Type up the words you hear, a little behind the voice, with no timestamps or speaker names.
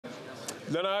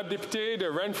L'honorable député de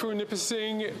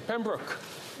Renfrew-Nipissing-Pembroke.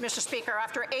 Mr. Speaker,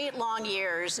 after 8 long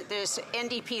years, this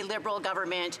NDP Liberal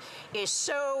government is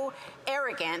so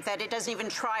arrogant that it doesn't even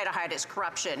try to hide its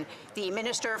corruption. The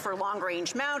Minister for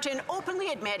Long-Range Mountain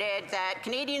openly admitted that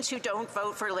Canadians who don't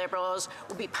vote for Liberals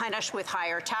will be punished with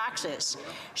higher taxes.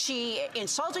 She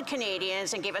insulted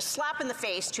Canadians and gave a slap in the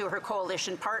face to her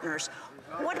coalition partners.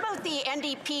 What about the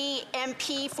NDP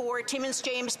MP for Timmins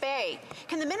James Bay?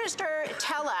 Can the minister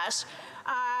tell us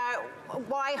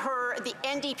why the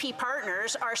NDP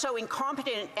partners are so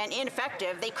incompetent and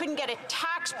ineffective they couldn't get a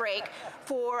tax break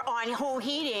on home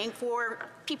heating for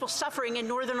people suffering in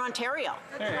Northern Ontario?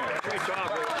 Great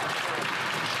job.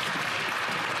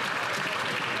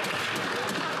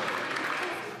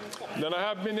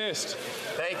 L'honorable ministre.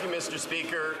 Thank you, Mr.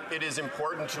 Speaker. It is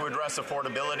important to address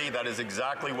affordability. That is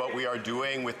exactly what we are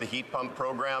doing with the heat pump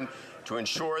program to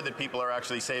ensure that people are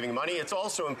actually saving money. It's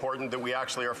also important that we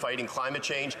actually are fighting climate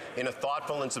change in a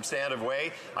thoughtful and substantive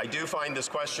way. I do find this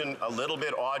question a little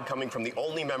bit odd coming from the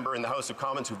only member in the House of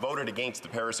Commons who voted against the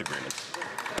Paris Agreement.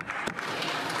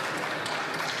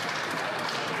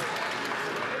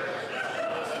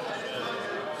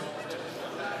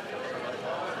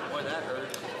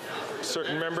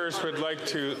 Certain members would like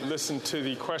to listen to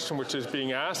the question which is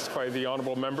being asked by the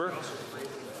honourable member.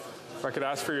 If I could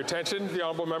ask for your attention, the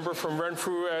honourable member from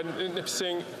Renfrew and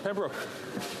Nipissing-Pembroke.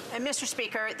 And Mr.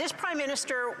 Speaker, this Prime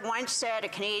Minister once said a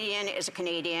Canadian is a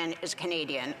Canadian is a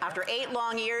Canadian. After 8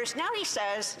 long years, now he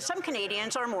says some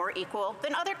Canadians are more equal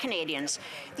than other Canadians.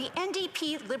 The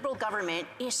NDP Liberal government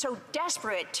is so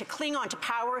desperate to cling on to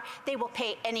power, they will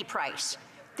pay any price.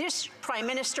 This Prime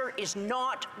Minister is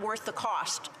not worth the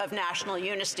cost of national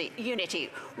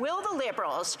unity. Will the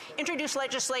Liberals introduce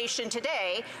legislation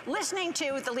today, listening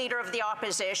to the Leader of the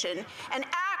Opposition, and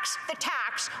axe the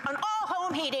tax on all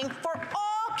home heating for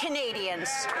all Canadians?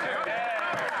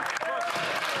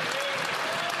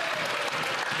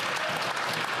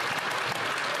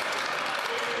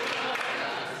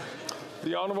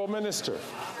 The Honourable Minister.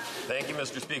 Thank you,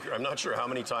 Mr. Speaker. I'm not sure how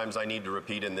many times I need to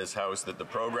repeat in this House that the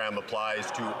program applies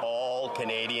to all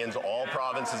Canadians, all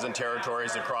provinces and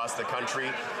territories across the country.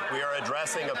 We are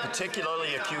addressing a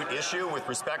particularly acute issue with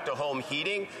respect to home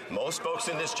heating. Most folks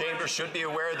in this chamber should be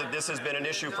aware that this has been an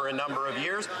issue for a number of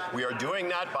years. We are doing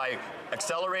that by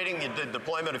accelerating the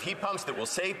deployment of heat pumps that will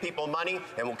save people money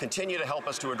and will continue to help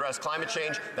us to address climate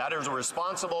change. That is a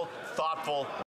responsible, thoughtful